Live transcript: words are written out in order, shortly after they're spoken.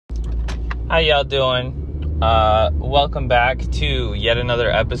How y'all doing? Welcome back to yet another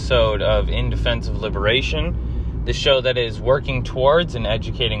episode of In Defense of Liberation, the show that is working towards and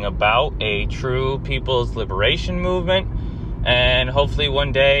educating about a true people's liberation movement and hopefully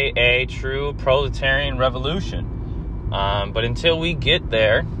one day a true proletarian revolution. But until we get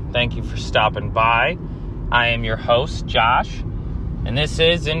there, thank you for stopping by. I am your host, Josh, and this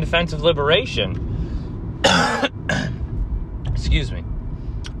is In Defense of Liberation. Excuse me.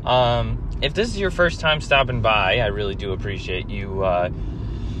 If this is your first time stopping by, I really do appreciate you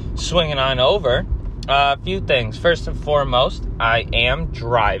swinging on over. A few things. First and foremost, I am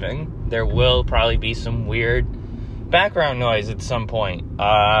driving. There will probably be some weird background noise at some point.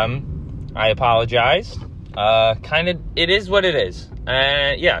 I apologize. It is what it is.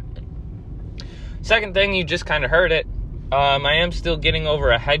 Yeah. Second thing, you just kind of heard it. I am still getting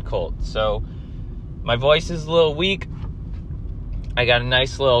over a head cold, so my voice is a little weak. I got a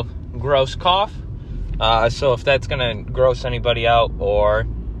nice little gross cough, so if that's gonna gross anybody out, or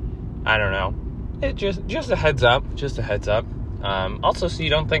I don't know, it just a heads up. Also, so you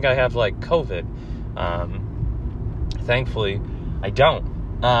don't think I have like COVID. Thankfully, I don't.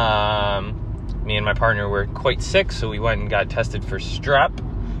 Me and my partner were quite sick, so we went and got tested for strep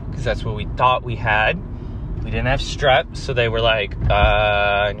because that's what we thought we had. We didn't have strep, so they were like,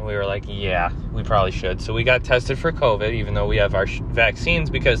 and we were like, yeah, we probably should. So we got tested for COVID, even though we have our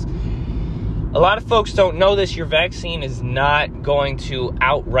vaccines, because a lot of folks don't know this. Your vaccine is not going to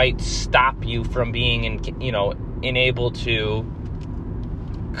outright stop you from being, enabled to,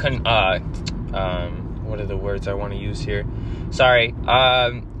 what are the words I want to use here? Sorry.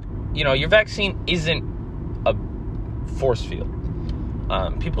 Your vaccine isn't a force field.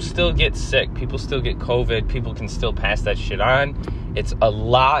 People still get sick. People still get COVID. People can still pass that shit on. It's a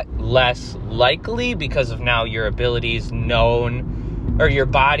lot less likely because of now your abilities known, or your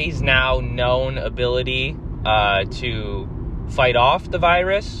body's now known ability to fight off the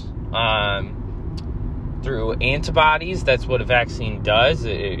virus through antibodies. That's what a vaccine does.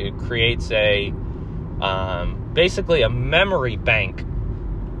 It creates basically a memory bank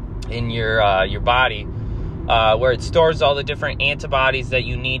in your body. Where it stores all the different antibodies that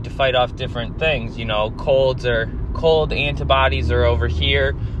you need to fight off different things. Cold antibodies are over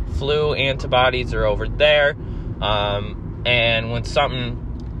here, flu antibodies are over there. And when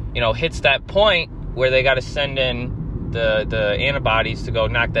something, hits that point where they got to send in the antibodies to go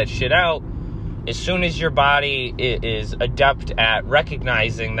knock that shit out, as soon as your body is adept at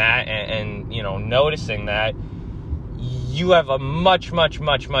recognizing that and noticing that, you have a much, much,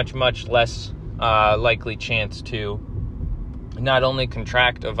 much, much, much less likely chance to not only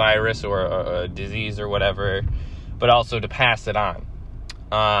contract a virus or a disease or whatever, but also to pass it on.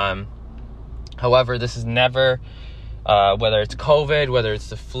 However, this is never, whether it's COVID, whether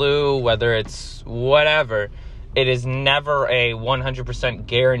it's the flu, whether it's whatever, it is never a 100%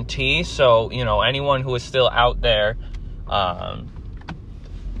 guarantee. So, anyone who is still out there,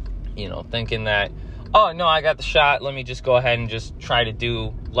 thinking that, oh, no, I got the shot, let me just go ahead and just try to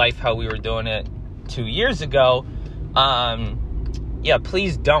do life how we were doing it 2 years ago.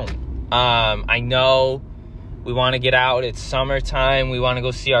 Please don't. I know we want to get out. It's summertime. We want to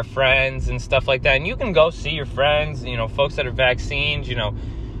go see our friends and stuff like that. And you can go see your friends, folks that are vaccines,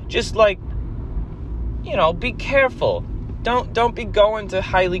 just be careful. Don't be going to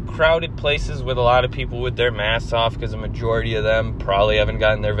highly crowded places with a lot of people with their masks off, because a majority of them probably haven't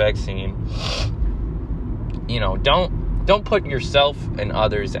gotten their vaccine. Don't put yourself and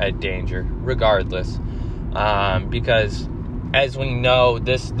others at danger, regardless, because as we know,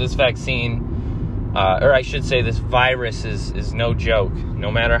 this vaccine, or I should say this virus is no joke,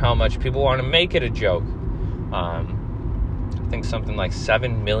 no matter how much people want to make it a joke. I think something like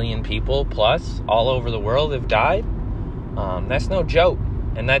 7 million people plus all over the world have died. That's no joke,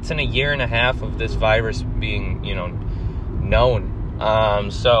 and that's in a year and a half of this virus being, known. I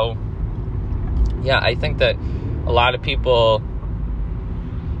think that a lot of people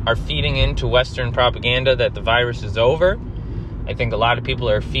are feeding into Western propaganda that the virus is over. I think a lot of people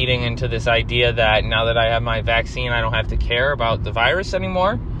are feeding into this idea that now that I have my vaccine, I don't have to care about the virus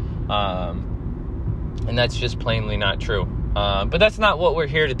anymore. And that's just plainly not true. But that's not what we're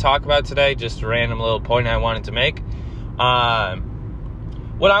here to talk about today. Just a random little point I wanted to make.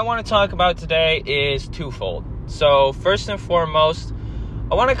 What I want to talk about today is twofold. So first and foremost,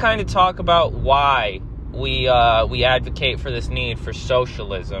 I want to kind of talk about why we advocate for this need for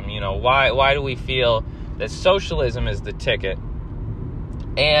socialism. Why do we feel that socialism is the ticket?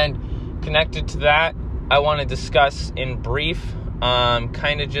 And connected to that, I want to discuss in brief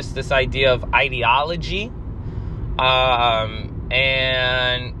kind of just this idea of ideology and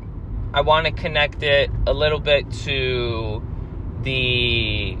I want to connect it a little bit to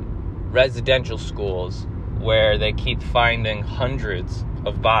the residential schools where they keep finding hundreds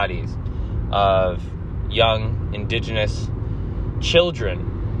of bodies of young indigenous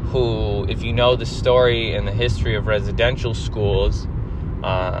children who, if you know the story and the history of residential schools,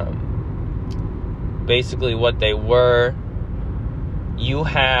 basically what they were, you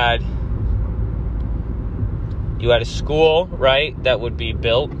had a school, right, that would be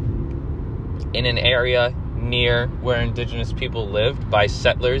built in an area near where indigenous people lived by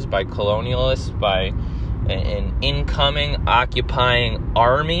settlers, by colonialists, by an incoming occupying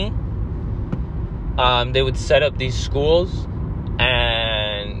army. They would set up these schools,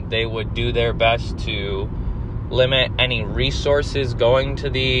 and they would do their best to limit any resources going to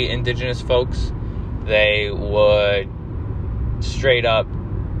the indigenous folks. They would straight up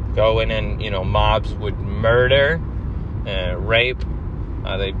go in and, mobs would murder, rape.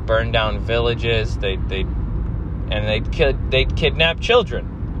 They'd burn down villages. They'd kidnap children.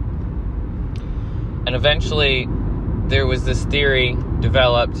 And eventually, there was this theory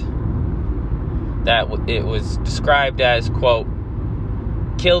developed that it was described as, quote,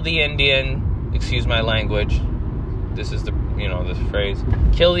 kill the Indian, excuse my language, this is the phrase,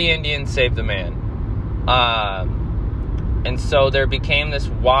 kill the Indian, save the man. And so there became this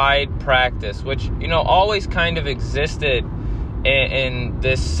wide practice, which, always kind of existed in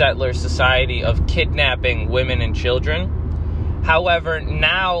this settler society of kidnapping women and children. However,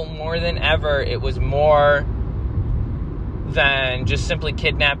 now more than ever, it was more than just simply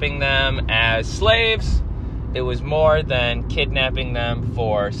kidnapping them as slaves. It was more than kidnapping them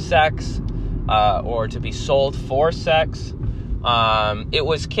for sex or to be sold for sex. It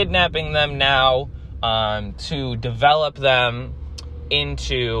was kidnapping them now to develop them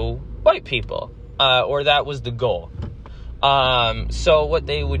into white people, or that was the goal. So what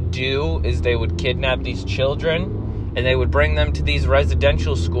they would do is they would kidnap these children, and they would bring them to these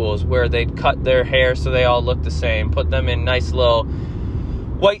residential schools where they'd cut their hair so they all look the same, put them in nice little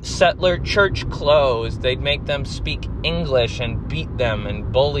white settler church clothes. They'd make them speak English and beat them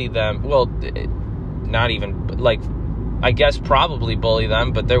and bully them. Well, not even, I guess probably bully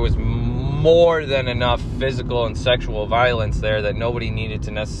them, but there was more than enough physical and sexual violence there that nobody needed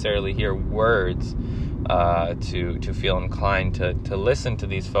to necessarily hear words to feel inclined to listen to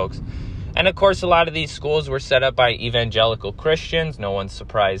these folks. And of course, a lot of these schools were set up by evangelical Christians. No one's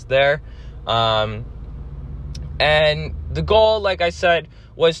surprised there. And the goal, like I said,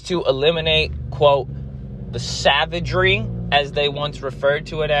 was to eliminate, quote, the savagery, as they once referred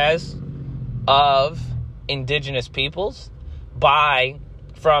to it as, of indigenous peoples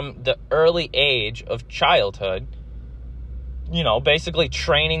from the early age of childhood, basically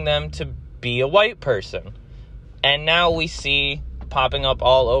training them to be a white person. And now we see popping up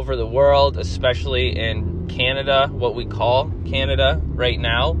all over the world, especially in Canada, what we call Canada right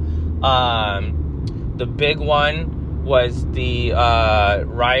now. The big one was the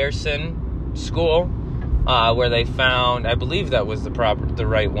Ryerson School, where they found, I believe that was the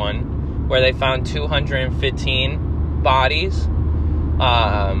right one, where they found 215 bodies.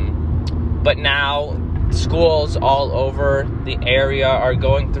 But now schools all over the area are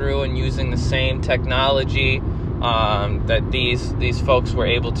going through and using the same technology that these folks were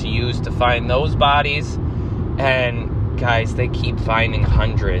able to use to find those bodies. And guys, they keep finding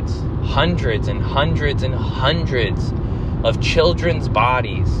hundreds and hundreds and hundreds of children's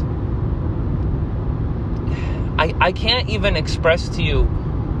bodies. I can't even express to you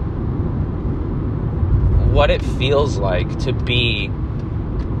what it feels like to be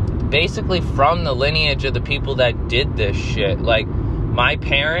basically from the lineage of the people that did this shit. Like, my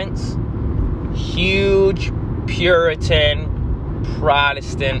parents, huge Puritan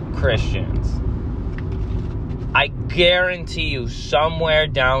Protestant Christians. I guarantee you somewhere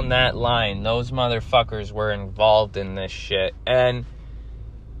down that line, those motherfuckers were involved in this shit. And,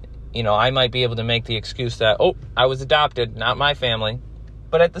 I might be able to make the excuse that, I was adopted, not my family.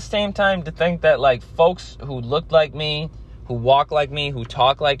 But at the same time, to think that, folks who looked like me, who walk like me, who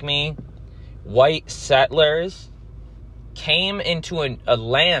talk like me, white settlers, came into a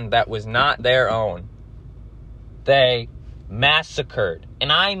land that was not their own. They massacred, and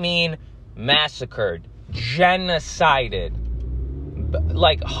I mean massacred, genocided,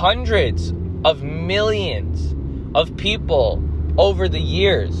 hundreds of millions of people over the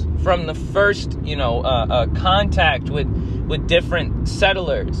years, from the first, contact with different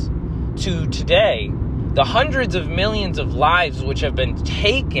settlers to today, the hundreds of millions of lives which have been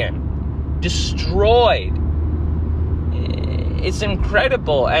taken, destroyed. It's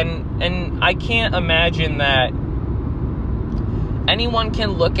incredible, and I can't imagine that anyone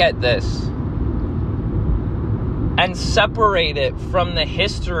can look at this and separate it from the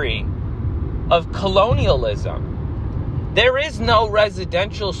history of colonialism. There is no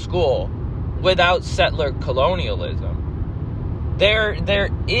residential school without settler colonialism. There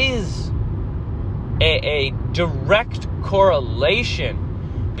is a direct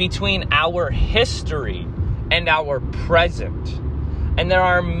correlation between our history and our present. And there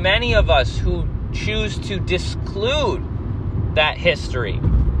are many of us who choose to disclude that history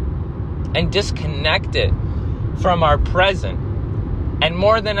and disconnect it from our present. And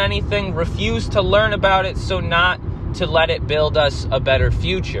more than anything, refuse to learn about it so not to let it build us a better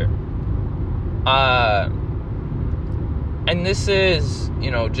future. And this is,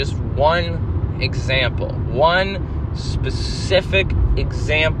 just one example, one specific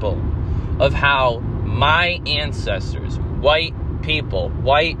example of how my ancestors, white people,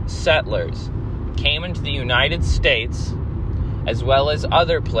 white settlers, came into the United States, as well as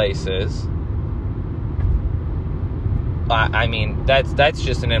other places. That's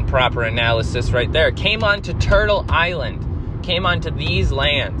just an improper analysis right there. Came onto Turtle Island, came onto these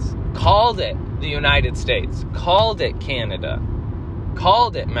lands, called it the United States, called it Canada,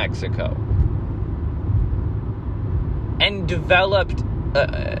 called it Mexico, and developed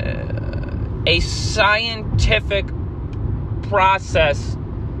a scientific process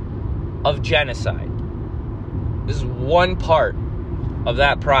of genocide. This is one part of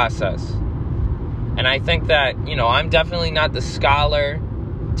that process. And I think that, I'm definitely not the scholar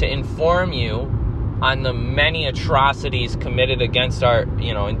to inform you on the many atrocities committed against our,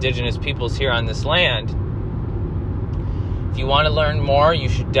 indigenous peoples here on this land. If you want to learn more, you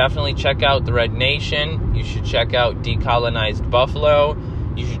should definitely check out The Red Nation. You should check out Decolonized Buffalo.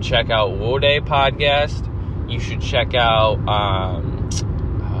 You should check out Wode Podcast. You should check out,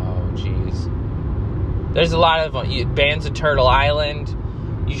 there's a lot of Bands of Turtle Island.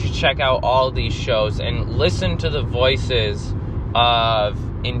 You should check out all these shows and listen to the voices of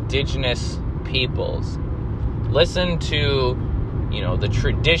indigenous peoples. Listen to, the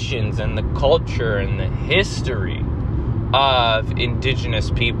traditions and the culture and the history of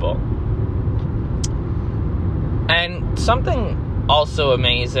indigenous people. And something also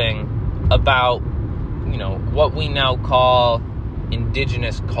amazing about, what we now call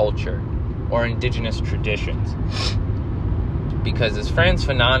indigenous culture or indigenous traditions. Because as Frantz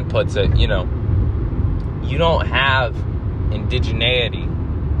Fanon puts it, you don't have indigeneity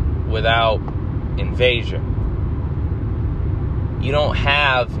without invasion. You don't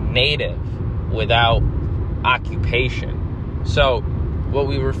have native without occupation. So what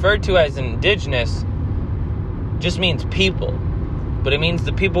we refer to as indigenous just means people. But it means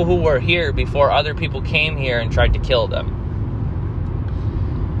the people who were here before other people came here and tried to kill them.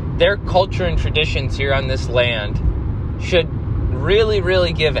 Their culture and traditions here on this land should really,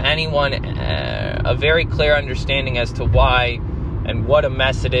 really give anyone a very clear understanding as to why and what a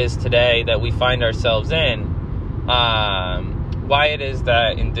mess it is today that we find ourselves in. Why it is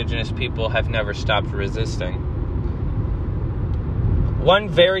that indigenous people have never stopped resisting. One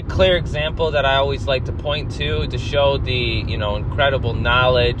very clear example that I always like to point to show the, incredible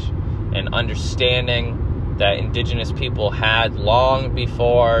knowledge and understanding that indigenous people had long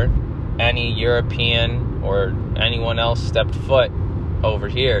before any European or anyone else stepped foot over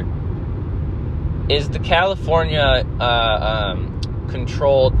here is the California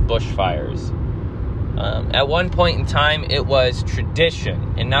controlled bushfires. At one point in time, it was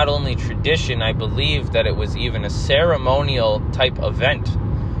tradition, and not only tradition, I believe that it was even a ceremonial type event.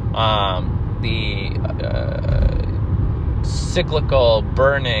 The cyclical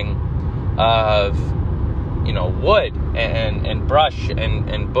burning of, wood and brush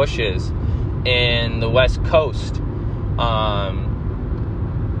and bushes in the West Coast.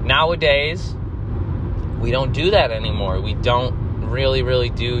 Nowadays, we don't do that anymore. We don't really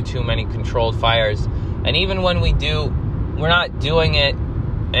do too many controlled fires. And even when we do, we're not doing it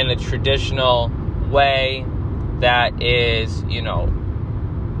in a traditional way that is,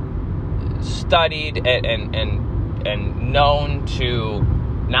 studied and known to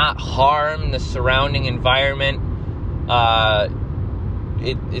not harm the surrounding environment.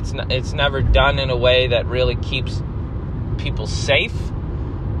 It's never done in a way that really keeps people safe.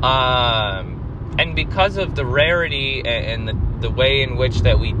 And because of the rarity and the way in which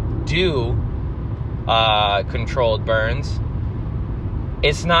that we do controlled burns,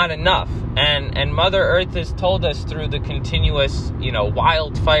 it's not enough. And Mother Earth has told us through the continuous,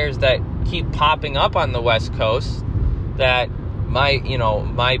 wildfires that keep popping up on the West Coast that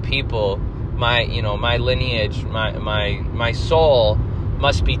my people, my lineage, my soul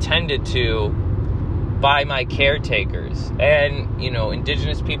must be tended to by my caretakers. And,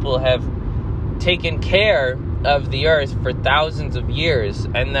 indigenous people have taken care of the earth for thousands of years.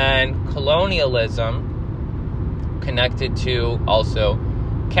 And then colonialism, connected to also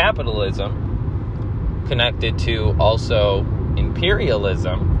capitalism, connected to also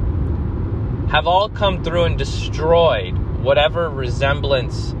imperialism, have all come through and destroyed whatever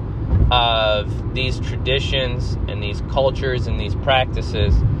resemblance of these traditions and these cultures and these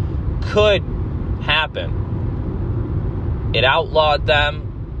practices could happen. It outlawed them.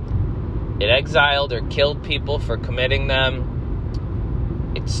 It exiled or killed people for committing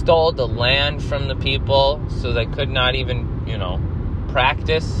them. It stole the land from the people so they could not even,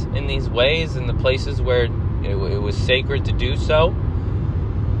 practice in these ways in the places where it was sacred to do so.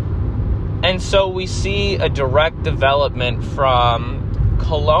 And so we see a direct development from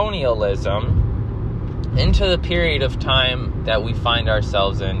colonialism into the period of time that we find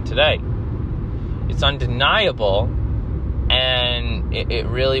ourselves in today. It's undeniable, and it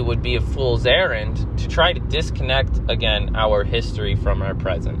really would be a fool's errand to try to disconnect, again, our history from our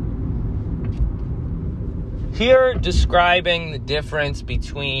present. Here, describing the difference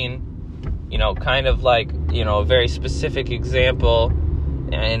between, kind of like, a very specific example,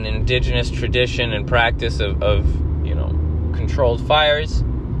 an indigenous tradition and practice of controlled fires,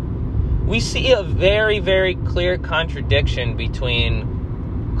 we see a very, very clear contradiction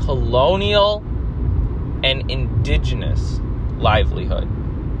between colonial and indigenous livelihood.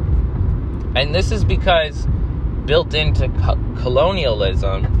 And this is because built into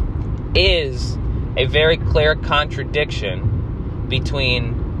colonialism is a very clear contradiction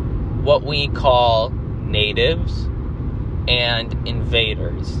between what we call natives and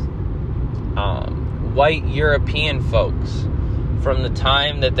invaders. White European folks, from the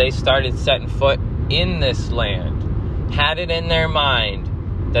time that they started setting foot in this land, had it in their mind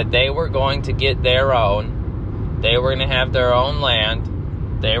that they were going to get their own. They were going to have their own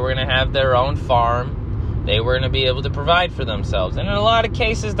land. They were going to have their own farm. They were going to be able to provide for themselves. And in a lot of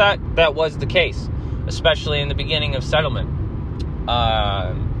cases, that was the case, especially in the beginning of settlement.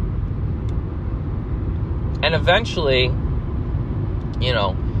 And eventually,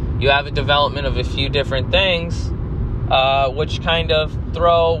 you have a development of a few different things, which kind of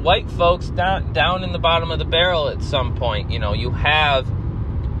throw white folks down in the bottom of the barrel at some point. You have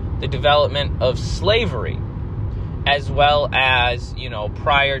the development of slavery, as well as,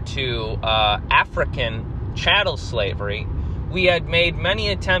 prior to African chattel slavery, we had made many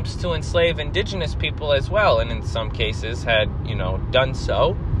attempts to enslave indigenous people as well, and in some cases had, done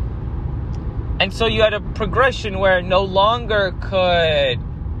so. And so you had a progression where no longer could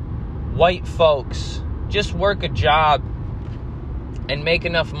white folks just work a job and make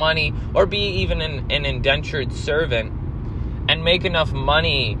enough money, or be even an indentured servant, and make enough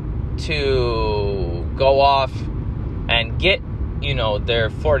money to go off and get, their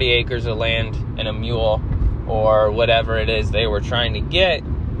 40 acres of land and a mule, or whatever it is they were trying to get,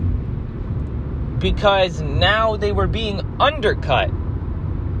 because now they were being undercut.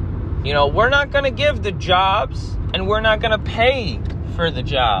 We're not going to give the jobs, and we're not going to pay for the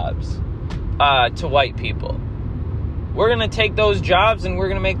jobs to white people. We're going to take those jobs and we're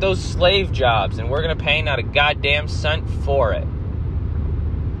going to make those slave jobs, and we're going to pay not a goddamn cent for it.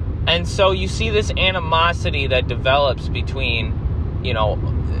 And so you see this animosity that develops between,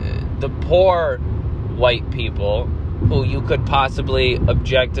 the poor white people, who you could possibly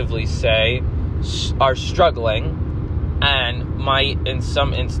objectively say are struggling and might, in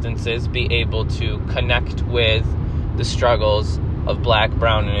some instances, be able to connect with the struggles of black,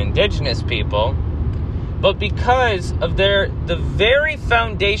 brown, and indigenous people. But because of the very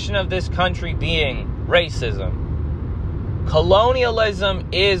foundation of this country being racism, colonialism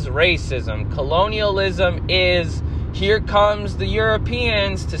is racism. Colonialism is, here comes the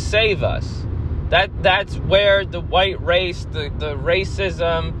Europeans to save us. That's where the white race, the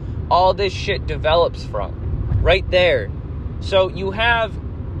racism, all this shit develops from. Right there. So you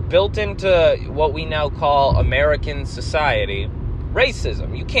have built into what we now call American society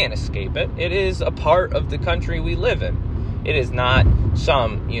racism. You can't escape it. It is a part of the country we live in. It is not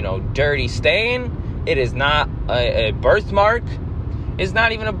some, dirty stain. It is not a birthmark. It's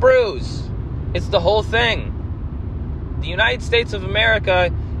not even a bruise. It's the whole thing. The United States of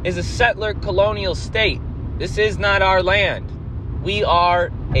America is a settler colonial state. This is not our land. We are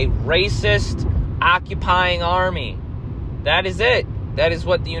a racist occupying army. That is it. That is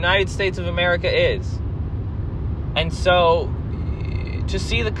what the United States of America is. And so, to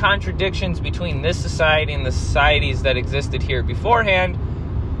see the contradictions between this society and the societies that existed here beforehand,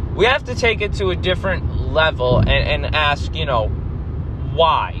 we have to take it to a different level and ask,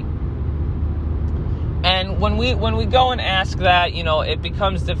 why? And when we go and ask that, it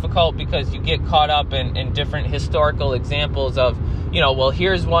becomes difficult because you get caught up in different historical examples of,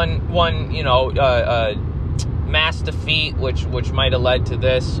 here's one mass defeat which might have led to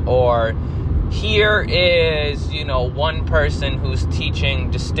this, or here is, one person who's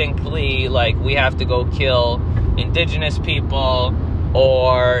teaching distinctly, like, we have to go kill indigenous people,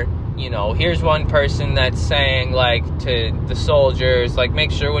 or, here's one person that's saying, like, to the soldiers, like,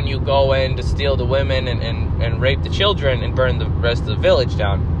 make sure when you go in to steal the women and rape the children and burn the rest of the village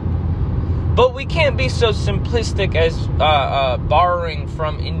down. But we can't be so simplistic as borrowing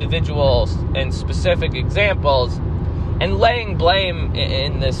from individuals and specific examples and laying blame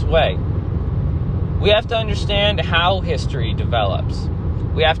in this way. We have to understand how history develops.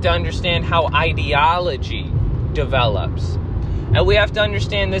 We have to understand how ideology develops. And we have to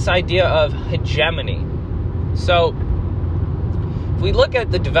understand this idea of hegemony. So, if we look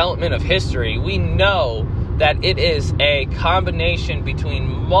at the development of history, we know that it is a combination between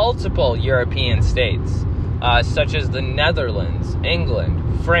multiple European states, such as the Netherlands,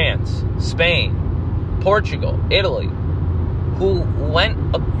 England, France, Spain, Portugal, Italy, who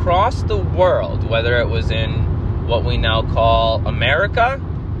went across the world, whether it was in what we now call America,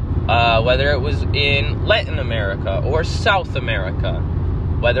 whether it was in Latin America or South America,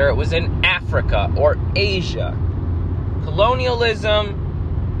 whether it was in Africa or Asia.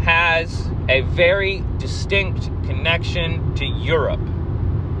 Colonialism has a very distinct connection to Europe.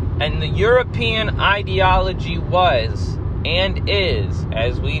 And the European ideology was, and is,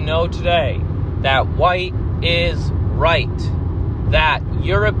 as we know today, that white is right. That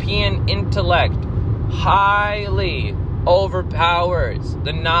European intellect highly overpowers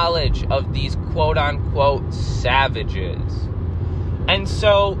the knowledge of these quote-unquote savages. And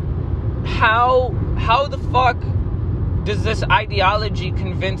so, how the fuck does this ideology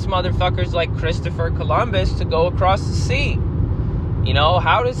convince motherfuckers like Christopher Columbus to go across the sea?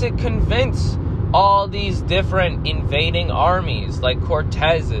 How does it convince all these different invading armies like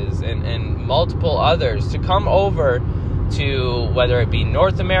Cortez's and multiple others to come over to, whether it be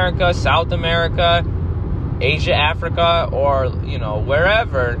North America, South America, Asia, Africa, or,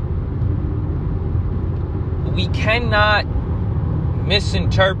 wherever? We cannot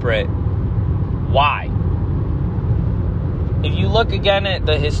misinterpret why. If you look again at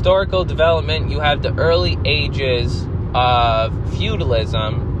the historical development, you have the early ages of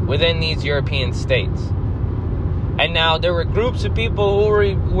feudalism within these European states. And now there were groups of people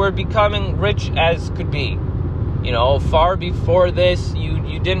who were becoming rich as could be. Far before this,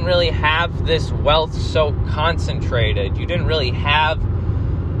 you didn't really have this wealth so concentrated. You didn't really have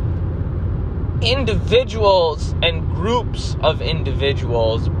individuals and groups of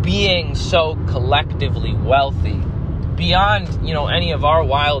individuals being so collectively wealthy beyond, any of our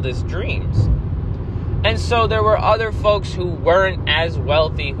wildest dreams. And so there were other folks who weren't as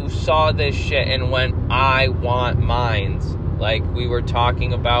wealthy who saw this shit and went, I want mines, like we were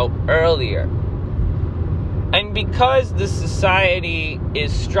talking about earlier. And because the society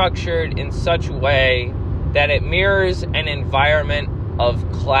is structured in such a way that it mirrors an environment of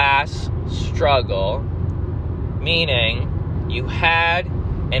class struggle, meaning you had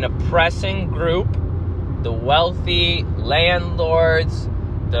an oppressing group, the wealthy landlords,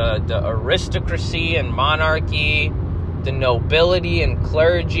 the aristocracy and monarchy, the nobility and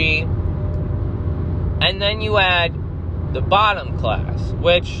clergy, and then you had the bottom class,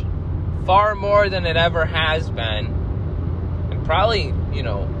 which far more than it ever has been, and probably,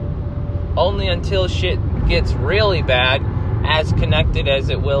 only until shit gets really bad, as connected as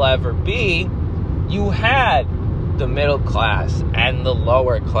it will ever be, you had the middle class and the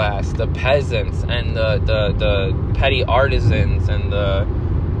lower class, the peasants and the petty artisans and the,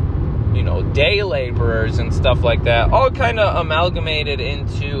 day laborers and stuff like that, all kind of amalgamated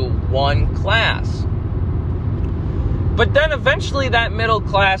into one class. But then eventually that middle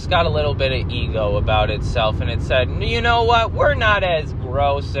class got a little bit of ego about itself, and it said, you know what, we're not as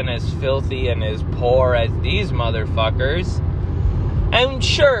gross and as filthy and as poor as these motherfuckers. And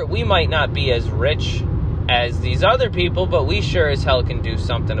sure, we might not be as rich as these other people, but we sure as hell can do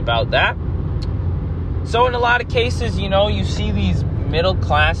something about that. So in a lot of cases, you see these middle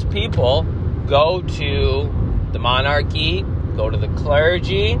class people go to the monarchy, go to the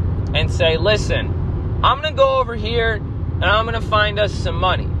clergy, and say, listen, I'm going to go over here and I'm going to find us some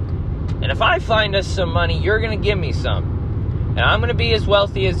money. And if I find us some money, you're going to give me some. And I'm going to be as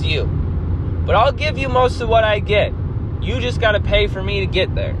wealthy as you. But I'll give you most of what I get. You just got to pay for me to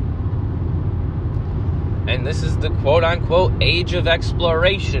get there. And this is the quote-unquote age of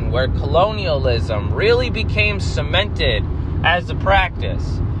exploration, where colonialism really became cemented as a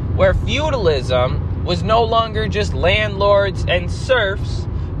practice. Where feudalism was no longer just landlords and serfs,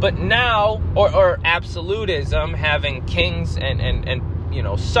 but now, or absolutism, having kings and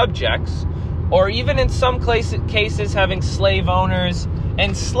subjects, or even in some cases having slave owners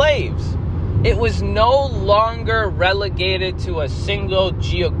and slaves. It was no longer relegated to a single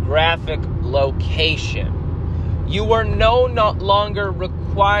geographic location. You were no longer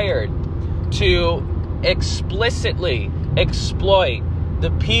required to explicitly exploit the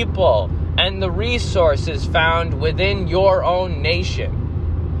people and the resources found within your own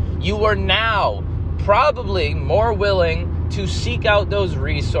nation. You were now probably more willing to seek out those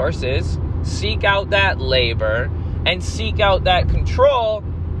resources, seek out that labor, and seek out that control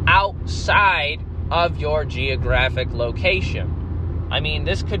outside of your geographic location. I mean,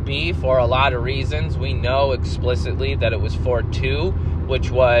 this could be for a lot of reasons. We know explicitly that it was for two,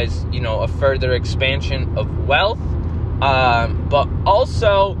 which was, a further expansion of wealth. But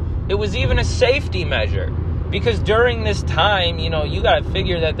also, it was even a safety measure. Because during this time, you got to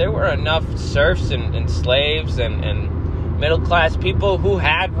figure that there were enough serfs and slaves and middle-class people who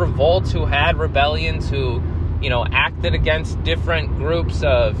had revolts, who had rebellions, who acted against different groups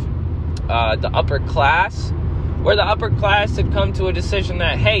of the upper class, where the upper class had come to a decision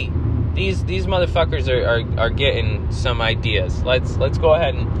that, hey, these motherfuckers are getting some ideas. Let's go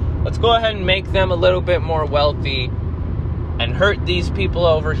ahead and make them a little bit more wealthy and hurt these people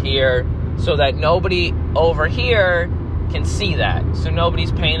over here so that nobody over here can see that. So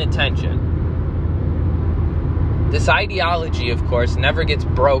nobody's paying attention. This ideology, of course, never gets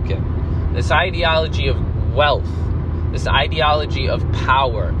broken. This ideology of wealth, this ideology of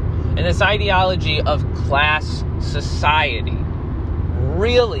power, and this ideology of class society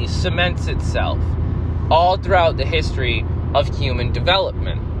really cements itself all throughout the history of human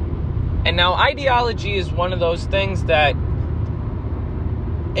development. And now ideology is one of those things that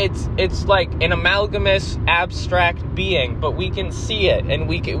it's like an amalgamous abstract being, but we can see it and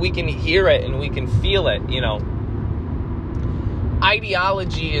we can hear it and we can feel it,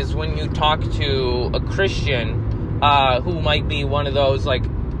 Ideology is when you talk to a Christian who might be one of those, like,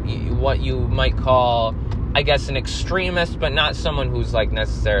 what you might call, I guess, an extremist, but not someone who's, like,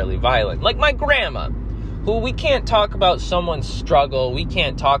 necessarily violent. Like my grandma, who we can't talk about someone's struggle, we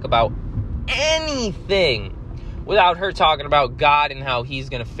can't talk about anything without her talking about God and how he's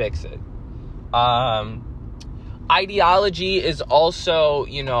going to fix it. Ideology is also,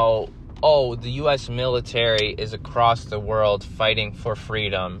 the U.S. military is across the world fighting for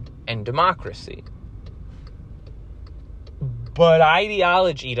freedom and democracy. But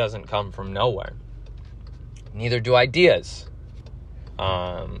ideology doesn't come from nowhere. Neither do ideas.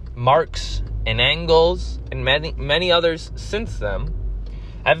 Marx and Engels and many others since them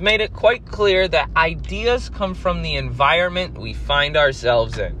have made it quite clear that ideas come from the environment we find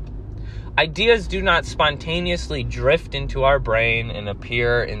ourselves in. Ideas do not spontaneously drift into our brain and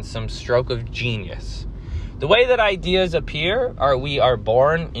appear in some stroke of genius. The way that ideas appear we are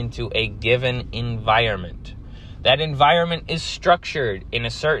born into a given environment. That environment is structured in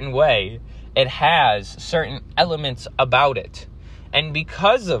a certain way. It has certain elements about it. And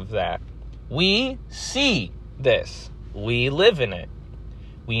because of that, we see this. We live in it.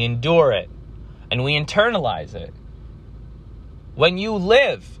 We endure it. And we internalize it. When you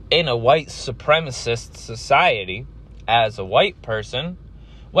live in a white supremacist society as a white person,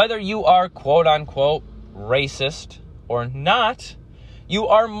 whether you are quote-unquote racist or not, you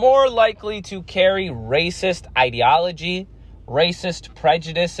are more likely to carry racist ideology, racist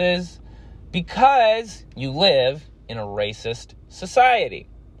prejudices, because you live in a racist society.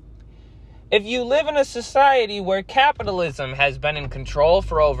 If you live in a society where capitalism has been in control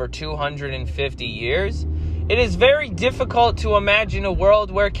for over 250 years, it is very difficult to imagine a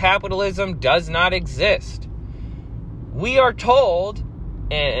world where capitalism does not exist. We are told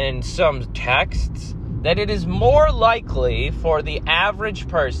in some texts that it is more likely for the average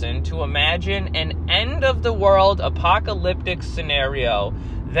person to imagine an end-of-the-world apocalyptic scenario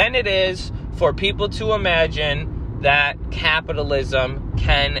than it is for people to imagine that capitalism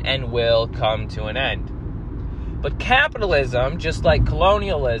can and will come to an end. But capitalism, just like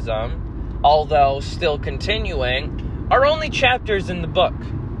colonialism, although still continuing, are only chapters in the book.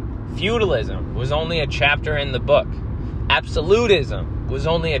 Feudalism was only a chapter in the book. Absolutism was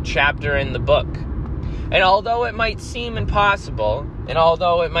only a chapter in the book. And although it might seem impossible, and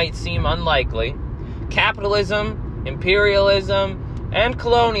although it might seem unlikely, capitalism, imperialism, and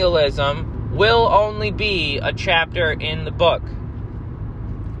colonialism will only be a chapter in the book.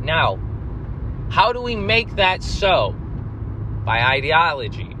 Now, how do we make that so? By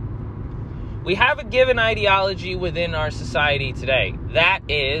ideology. We have a given ideology within our society today. That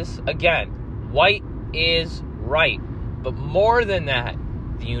is, again, white is right. But more than that,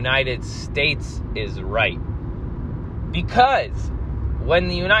 the United States is right. Because when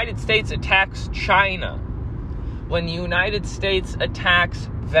the United States attacks China, when the United States attacks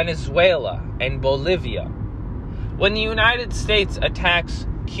Venezuela and Bolivia, when the United States attacks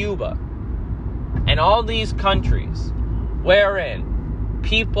Cuba, and all these countries wherein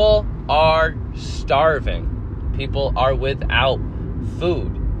people are starving, people are without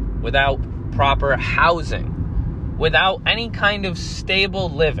food, without proper housing, without any kind of stable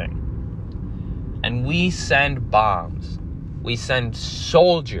living, and we send bombs, we send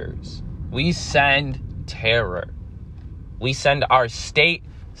soldiers, we send terror, we send our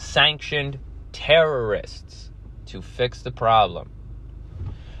state-sanctioned terrorists to fix the problem.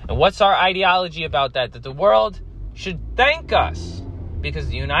 And what's our ideology about that? That the world should thank us because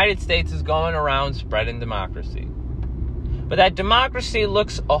the United States is going around spreading democracy. But that democracy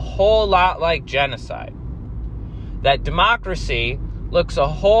looks a whole lot like genocide. That democracy looks a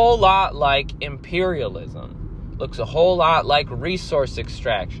whole lot like imperialism. Looks a whole lot like resource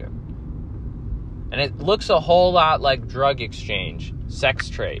extraction. And it looks a whole lot like drug exchange, sex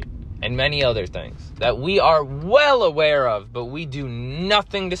trade, and many other things that we are well aware of, but we do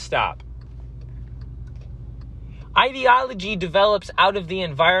nothing to stop. Ideology develops out of the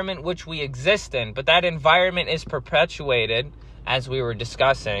environment which we exist in, but that environment is perpetuated, as we were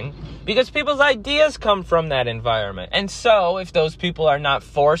discussing, because people's ideas come from that environment. And so, if those people are not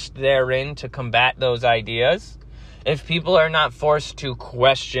forced therein to combat those ideas, if people are not forced to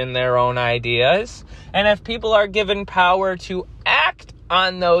question their own ideas, and if people are given power to act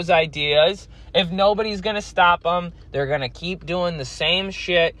on those ideas, if nobody's going to stop them, they're going to keep doing the same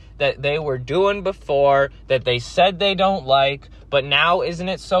shit that they were doing before, that they said they don't like, but now isn't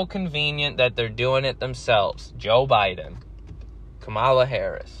it so convenient that they're doing it themselves? Joe Biden, Kamala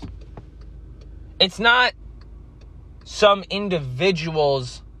Harris. It's not some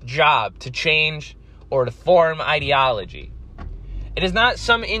individual's job to change or to form ideology. It is not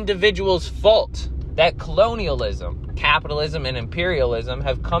some individual's fault that colonialism, capitalism, and imperialism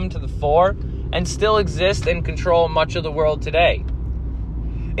have come to the fore and still exist and control much of the world today.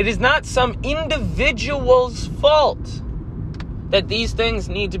 It is not some individual's fault that these things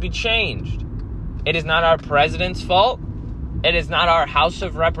need to be changed. It is not our president's fault. It is not our House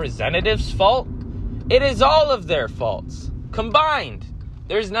of Representatives' fault. It is all of their faults combined.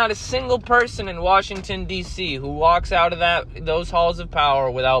 There's not a single person in Washington, D.C. who walks out of those halls of power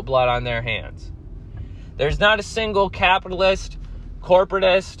without blood on their hands. There's not a single capitalist,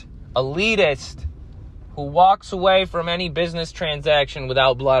 corporatist, elitist who walks away from any business transaction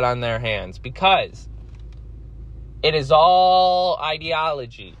without blood on their hands, because it is all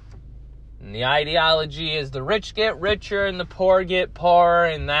ideology. And the ideology is the rich get richer and the poor get poorer,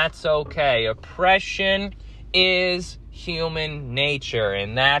 and that's okay. Oppression is human nature,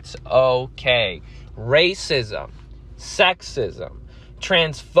 and that's okay. Racism, sexism,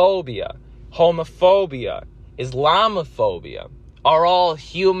 transphobia, homophobia, Islamophobia are all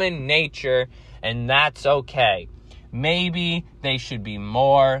human nature, and that's okay. Maybe they should be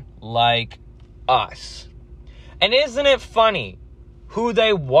more like us. And isn't it funny who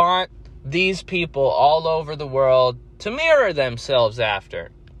they want these people all over the world to mirror themselves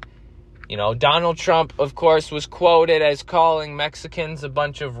after? You know, Donald Trump, of course, was quoted as calling Mexicans a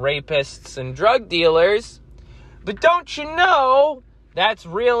bunch of rapists and drug dealers. But don't you know, that's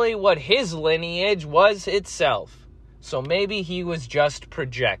really what his lineage was itself. So maybe he was just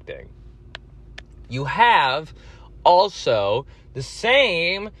projecting. You have also the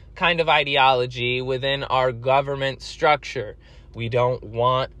same kind of ideology within our government structure. We don't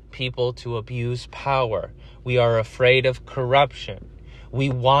want people to abuse power. We are afraid of corruption. We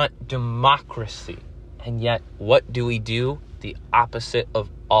want democracy. And yet, what do? The opposite of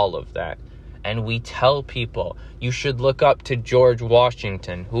all of that. And we tell people, you should look up to George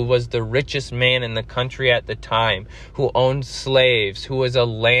Washington, who was the richest man in the country at the time, who owned slaves, who was a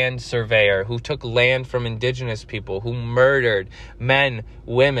land surveyor, who took land from indigenous people, who murdered men,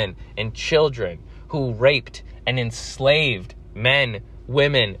 women, and children, who raped and enslaved men,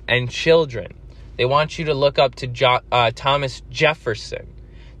 women, and children. They want you to look up to Thomas Jefferson.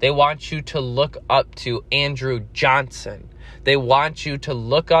 They want you to look up to Andrew Johnson. They want you to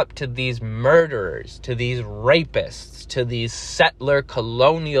look up to these murderers, to these rapists, to these settler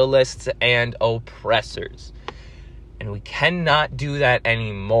colonialists and oppressors. And we cannot do that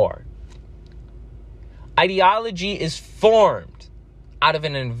anymore. Ideology is formed out of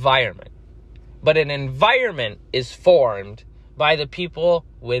an environment, but an environment is formed by the people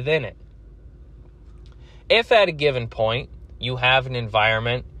within it. If at a given point you have an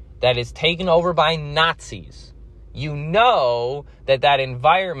environment that is taken over by Nazis, you know that that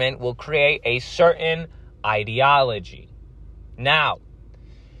environment will create a certain ideology. Now,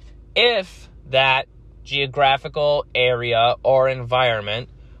 if that geographical area or environment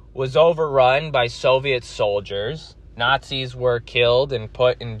was overrun by Soviet soldiers, Nazis were killed and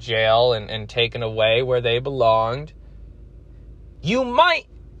put in jail and taken away where they belonged, you might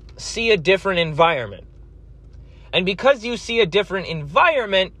see a different environment. And because you see a different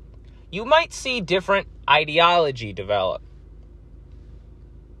environment, you might see different ideology develop.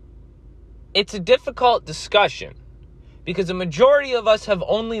 It's a difficult discussion because a majority of us have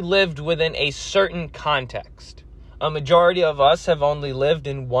only lived within a certain context. A majority of us have only lived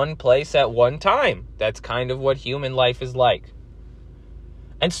in one place at one time. That's kind of what human life is like.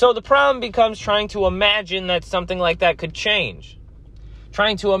 And so the problem becomes trying to imagine that something like that could change.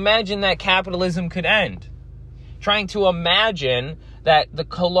 Trying to imagine that capitalism could end. Trying to imagine that the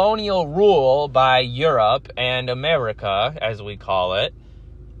colonial rule by Europe and America, as we call it,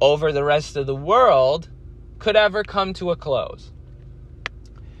 over the rest of the world could ever come to a close.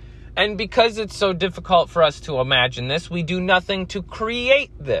 And because it's so difficult for us to imagine this, we do nothing to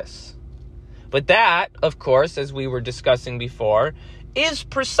create this. But that, of course, as we were discussing before, is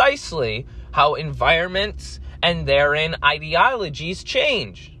precisely how environments and therein ideologies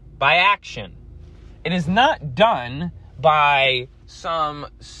change by action. It is not done by some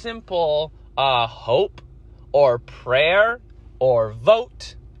simple hope or prayer or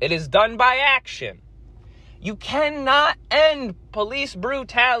vote. It is done by action. You cannot end police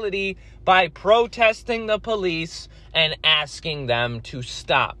brutality by protesting the police and asking them to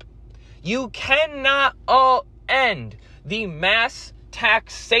stop. You cannot end the mass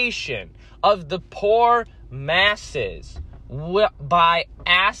taxation of the poor masses by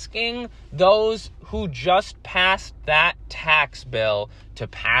asking those who just passed that tax bill to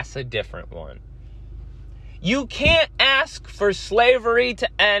pass a different one. You can't ask for slavery to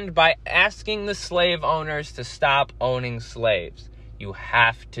end by asking the slave owners to stop owning slaves. You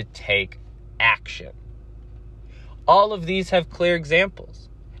have to take action. All of these have clear examples,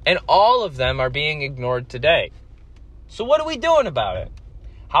 and all of them are being ignored today. So what are we doing about it?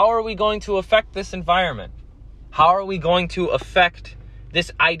 How are we going to affect this environment? How are we going to affect this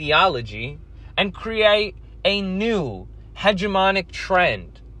ideology and create a new hegemonic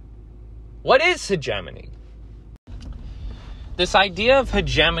trend? What is hegemony? This idea of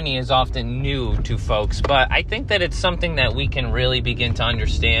hegemony is often new to folks, but I think that it's something that we can really begin to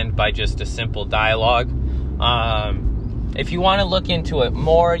understand by just a simple dialogue. If you want to look into it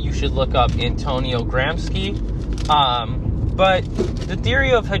more, you should look up Antonio Gramsci. But the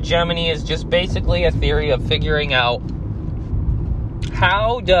theory of hegemony is just basically a theory of figuring out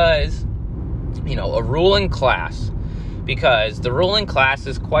how does, a ruling class, because the ruling class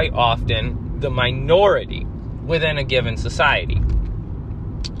is quite often the minority within a given society.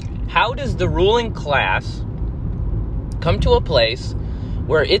 How does the ruling class come to a place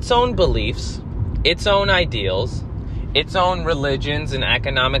where its own beliefs, its own ideals, its own religions and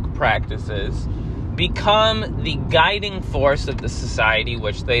economic practices become the guiding force of the society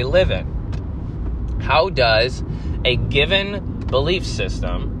which they live in? How does a given belief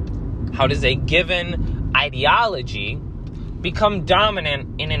system, how does a given ideology become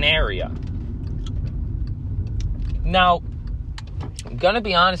dominant in an area? Now, I'm going to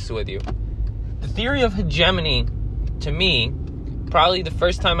be honest with you. The theory of hegemony, to me, probably the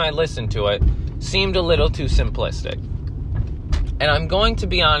first time I listened to it, seemed a little too simplistic. And I'm going to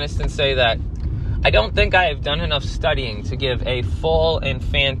be honest and say that I don't think I have done enough studying to give a full and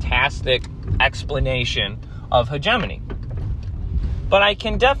fantastic explanation of hegemony. But I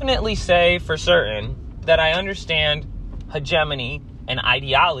can definitely say for certain that I understand hegemony and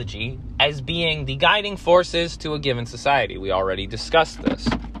ideology as being the guiding forces to a given society. We already discussed this.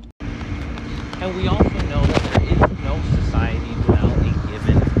 And we also know that there is no society without a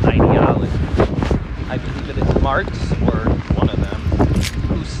given ideology. I believe it is Marx, or one of them,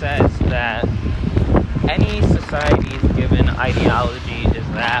 who says that any society's given ideology is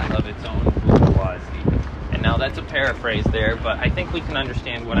that of its own bourgeoisie. And now that's a paraphrase there, but I think we can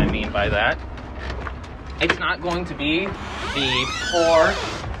understand what I mean by that. It's not going to be the poor,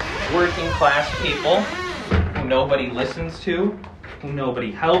 working class people who nobody listens to, who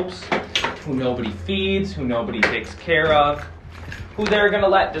nobody helps, who nobody feeds, who nobody takes care of, who they're going to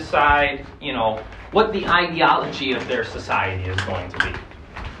let decide, what the ideology of their society is going to be.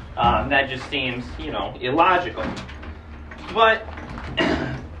 That just seems, illogical. But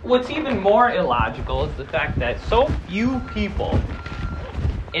what's even more illogical is the fact that so few people,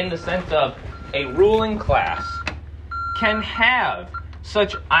 in the sense of a ruling class, can have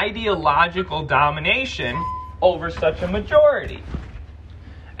such ideological domination over such a majority.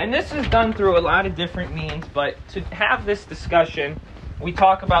 And this is done through a lot of different means, but to have this discussion, we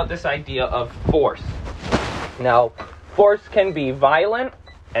talk about this idea of force. Now, force can be violent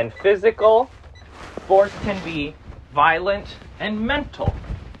and physical. Force can be violent and mental.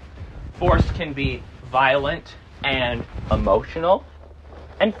 Force can be violent and emotional.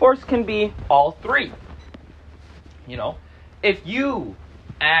 And force can be all three. You know, if you,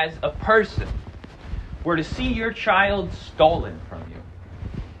 as a person, were to see your child stolen from you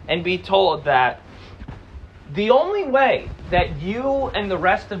and be told that the only way that you and the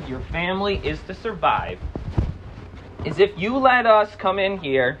rest of your family is to survive is if you let us come in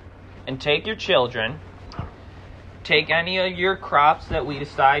here and take your children, take any of your crops that we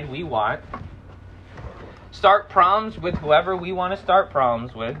decide we want, start problems with whoever we want to start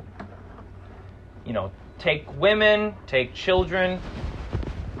problems with, you know, take women, take children,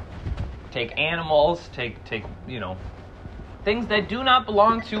 take animals, take you know, things that do not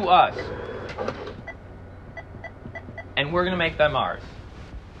belong to us, and we're going to make them ours.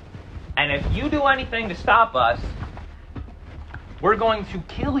 And if you do anything to stop us, we're going to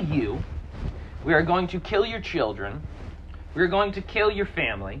kill you. We are going to kill your children. We're going to kill your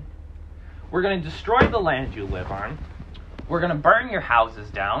family. We're going to destroy the land you live on. We're going to burn your houses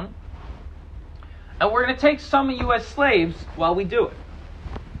down. And we're going to take some of you as slaves while we do it.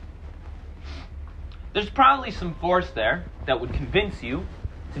 There's probably some force there that would convince you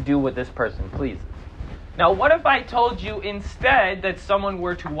to do what this person pleases. Now, what if I told you instead that someone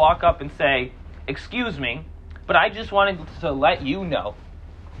were to walk up and say, "Excuse me, but I just wanted to let you know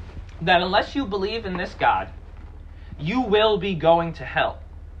that unless you believe in this God, you will be going to hell.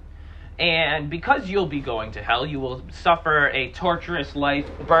 And because you'll be going to hell, you will suffer a torturous life,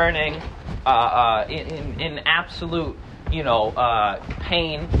 burning in absolute,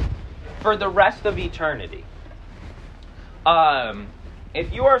 pain for the rest of eternity."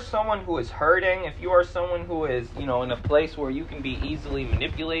 If you are someone who is hurting, if you are someone who is, in a place where you can be easily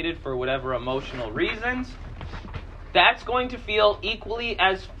manipulated for whatever emotional reasons, that's going to feel equally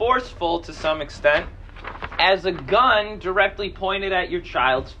as forceful to some extent as a gun directly pointed at your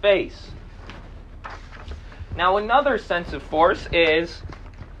child's face. Now, another sense of force is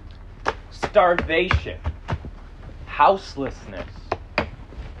starvation, houselessness,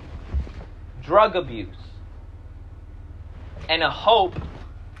 drug abuse, and a hope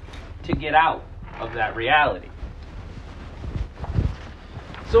to get out of that reality.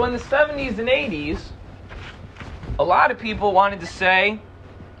 So in the 70s and 80s, a lot of people wanted to say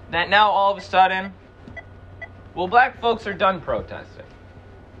that now all of a sudden, well, black folks are done protesting.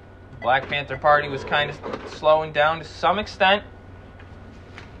 Black Panther Party was kind of slowing down to some extent.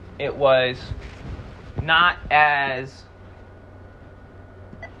 It was not as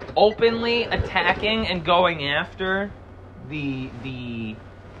openly attacking and going after the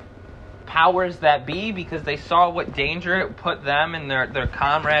powers that be because they saw what danger it put them and their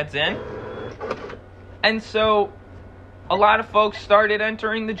comrades in. And so a lot of folks started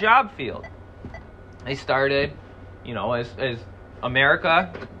entering the job field. They started, as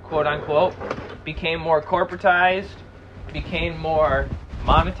America, quote unquote, became more corporatized, became more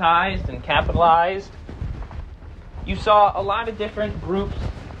monetized and capitalized. You saw a lot of different groups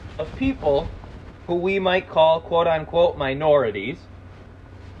of people who we might call, quote unquote, minorities,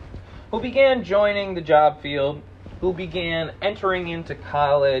 who began joining the job field, who began entering into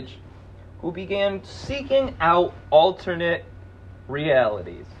college, who began seeking out alternate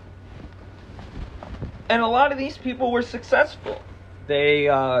realities. And a lot of these people were successful. They,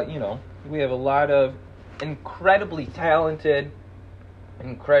 we have a lot of incredibly talented,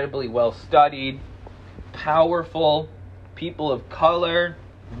 incredibly well-studied, powerful people of color,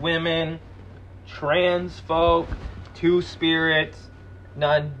 women, trans folk, two-spirits,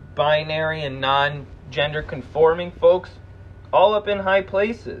 non-binary and non-gender conforming folks, all up in high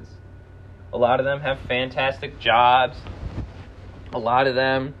places. A lot of them have fantastic jobs. A lot of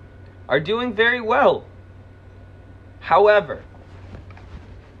them are doing very well. However,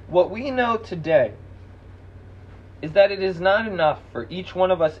 what we know today is that it is not enough for each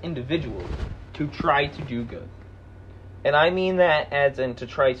one of us individually to try to do good. And I mean that as in to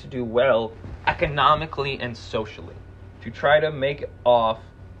try to do well economically and socially. To try to make it off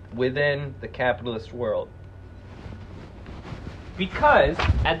within the capitalist world. Because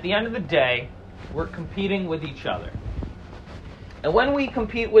at the end of the day, we're competing with each other. And when we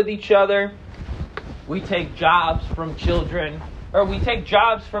compete with each other, we take jobs from children, or we take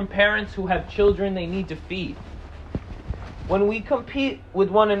jobs from parents who have children they need to feed. When we compete with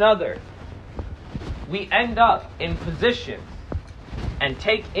one another, we end up in positions and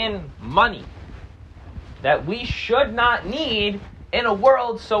take in money that we should not need in a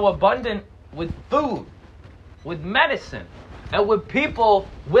world so abundant with food, with medicine, and with people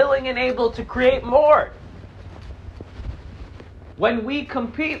willing and able to create more. When we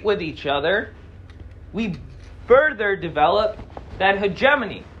compete with each other, we further develop that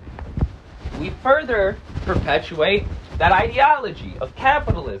hegemony. We further perpetuate that ideology of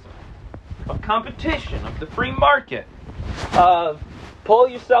capitalism, of competition, of the free market, of pull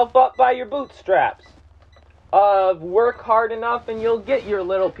yourself up by your bootstraps, of work hard enough and you'll get your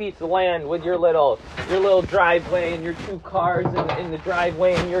little piece of land with your little driveway and your 2 cars in the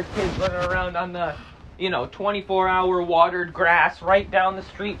driveway and your kids running around on the 24-hour watered grass right down the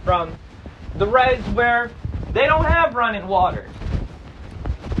street from the reds where they don't have running water.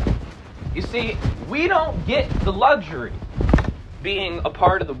 You see, we don't get the luxury, being a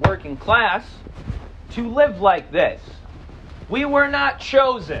part of the working class, to live like this. We were not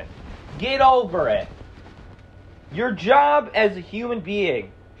chosen. Get over it. Your job as a human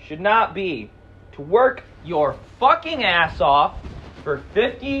being should not be to work your fucking ass off for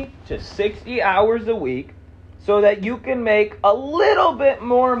 50 to 60 hours a week so that you can make a little bit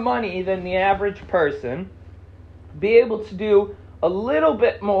more money than the average person, be able to do a little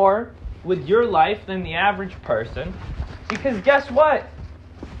bit more with your life than the average person, because guess what?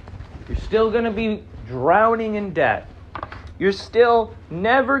 You're still going to be drowning in debt. You're still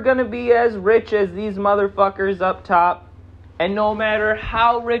never going to be as rich as these motherfuckers up top. And no matter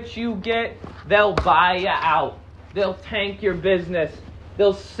how rich you get, they'll buy you out. They'll tank your business.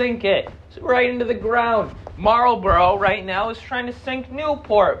 They'll sink it right into the ground. Marlboro right now is trying to sink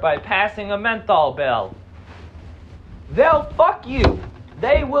Newport by passing a menthol bill. They'll fuck you.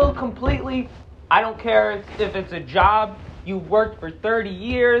 They will completely, I don't care if it's a job you've worked for 30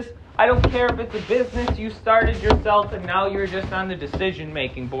 years. I don't care if it's a business you started yourself and now you're just on the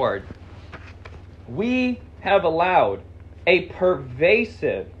decision-making board. We have allowed a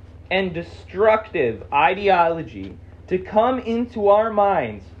pervasive and destructive ideology to come into our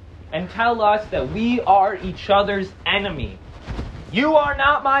minds and tell us that we are each other's enemy. You are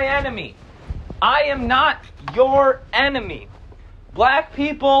not my enemy. I am not your enemy. Black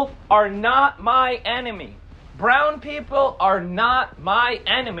people are not my enemy. Brown people are not my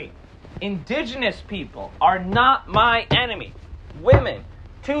enemy. Indigenous people are not my enemy. Women,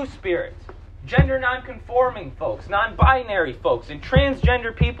 two-spirits, gender non-conforming folks, non-binary folks, and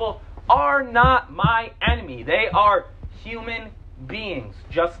transgender people are not my enemy. They are human beings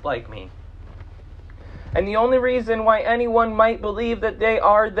just like me. And the only reason why anyone might believe that they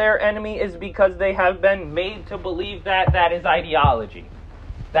are their enemy is because they have been made to believe that. That is ideology.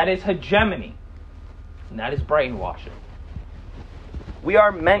 That is hegemony. And that is brainwashing. We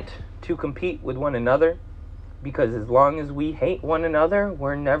are meant to compete with one another because as long as we hate one another,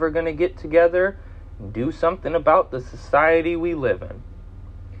 we're never going to get together and do something about the society we live in.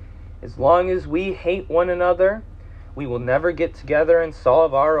 As long as we hate one another, we will never get together and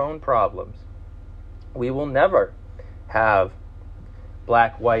solve our own problems. We will never have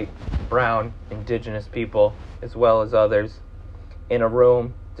black, white, brown, indigenous people, as well as others, in a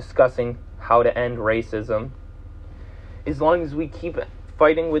room discussing how to end racism. As long as we keep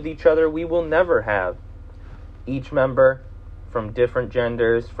fighting with each other, we will never have each member from different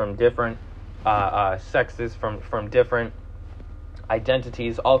genders, from different sexes, from different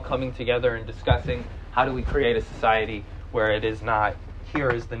identities, all coming together and discussing how do we create a society where it is not here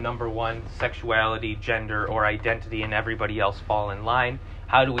is the number one sexuality, gender, or identity, and everybody else fall in line.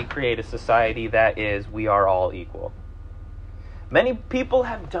 How do we create a society that is we are all equal? Many people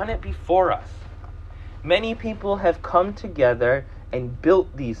have done it before us. Many people have come together and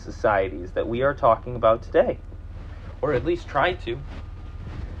built these societies that we are talking about today, or at least tried to.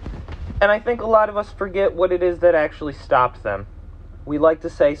 And I think a lot of us forget what it is that actually stops them. We like to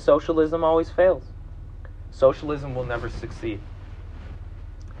say socialism always fails. Socialism will never succeed.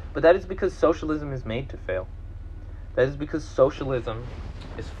 But that is because socialism is made to fail. That is because socialism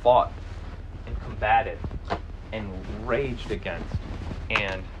is fought and combated and raged against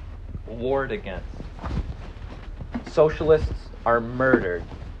and warred against. Socialists are murdered.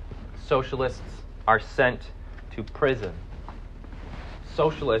 Socialists are sent to prison.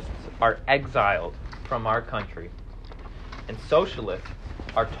 Socialists are exiled from our country. And socialists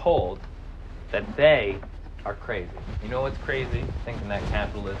are told that they are crazy. You know what's crazy? Thinking that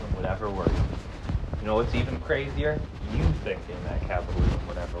capitalism would ever work. You know what's even crazier? You thinking that capitalism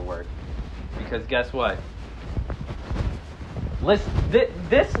would ever work. Because guess what?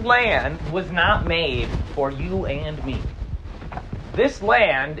 This land was not made for you and me. This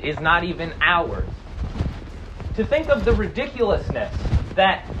land is not even ours. To think of the ridiculousness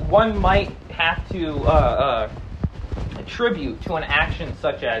that one might have to attribute to an action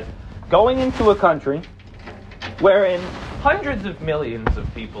such as going into a country wherein hundreds of millions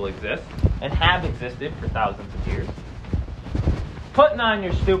of people exist and have existed for thousands of years, putting on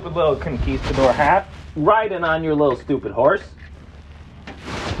your stupid little conquistador hat, riding on your little stupid horse,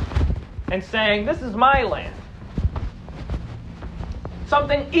 and saying, this is my land.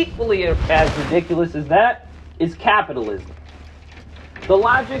 Something equally as ridiculous as that is capitalism. The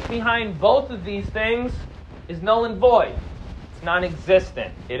logic behind both of these things is null and void. It's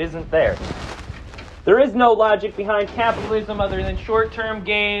non-existent. It isn't there. There is no logic behind capitalism other than short-term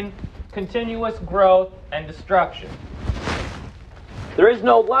gain, continuous growth, and destruction. There is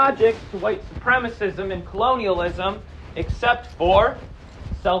no logic to white supremacism and colonialism except for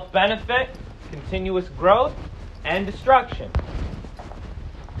self-benefit, continuous growth, and destruction.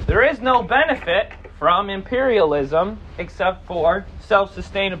 There is no benefit from imperialism except for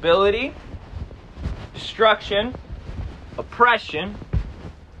self-sustainability, destruction, oppression,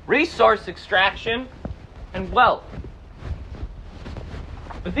 resource extraction, and wealth.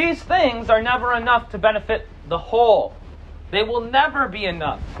 But these things are never enough to benefit the whole. They will never be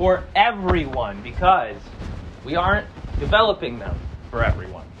enough for everyone because we aren't developing them for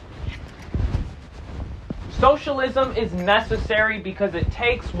everyone. Socialism is necessary because it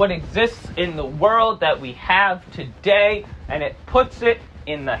takes what exists in the world that we have today and it puts it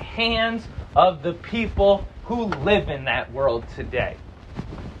in the hands of the people who live in that world today.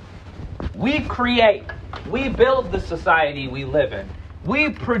 We create, we build the society we live in. We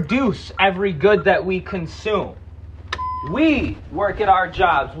produce every good that we consume. We work at our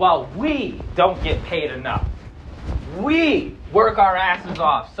jobs while we don't get paid enough. We work our asses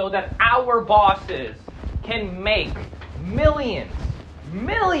off so that our bosses can make millions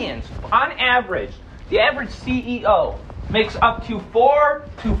on average. The average CEO makes up to 400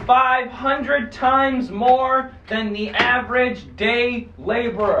 to 500 times more than the average day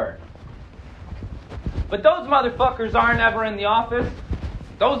laborer. But those motherfuckers aren't ever in the office.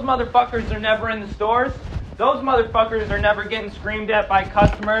 Those motherfuckers are never in the stores. Those motherfuckers are never getting screamed at by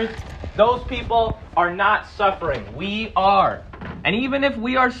customers. Those people are not suffering. We are. And even if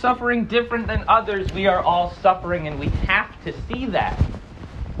we are suffering different than others, we are all suffering, and we have to see that.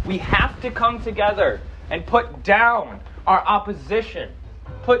 We have to come together and put down our opposition,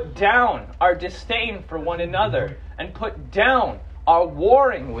 put down our disdain for one another, and put down our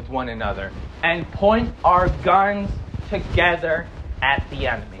warring with one another, and point our guns together at the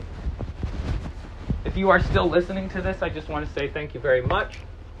enemy. If you are still listening to this, I just want to say thank you very much.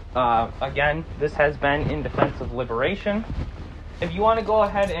 Again, this has been In Defense of Liberation. If you want to go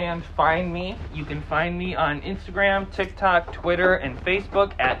ahead and find me, you can find me on Instagram, TikTok, Twitter, and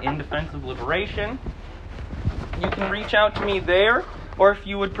Facebook at In Defense of Liberation. You can reach out to me there, or if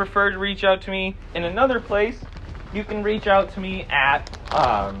you would prefer to reach out to me in another place, you can reach out to me at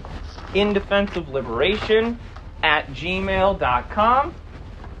indefenseofliberation@gmail.com.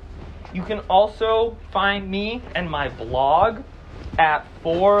 You can also find me and my blog at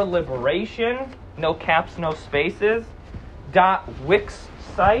forliberation, no caps, no spaces,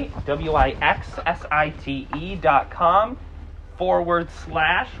 .wixsite,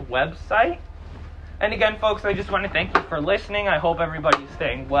 wixsite.com/website. And again, folks, I just want to thank you for listening. I hope everybody's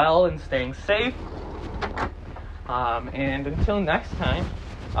staying well and staying safe. And until next time,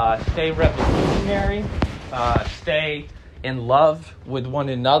 stay revolutionary, stay in love with one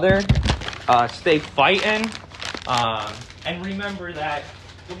another, stay fighting, and remember that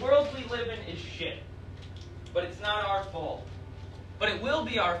the world we live in is shit. But it's not our fault. But it will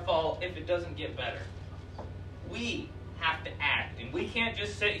be our fault if it doesn't get better. We have to act, and we can't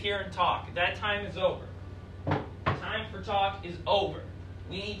just sit here and talk. That time is over. Time for talk is over.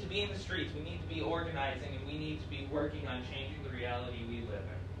 We need to be in the streets, we need to be organizing, and we need to be working on changing the reality we live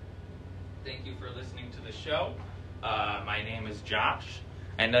in. Thank you for listening to the show. My name is Josh,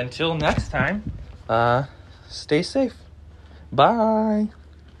 and until next time, stay safe. Bye.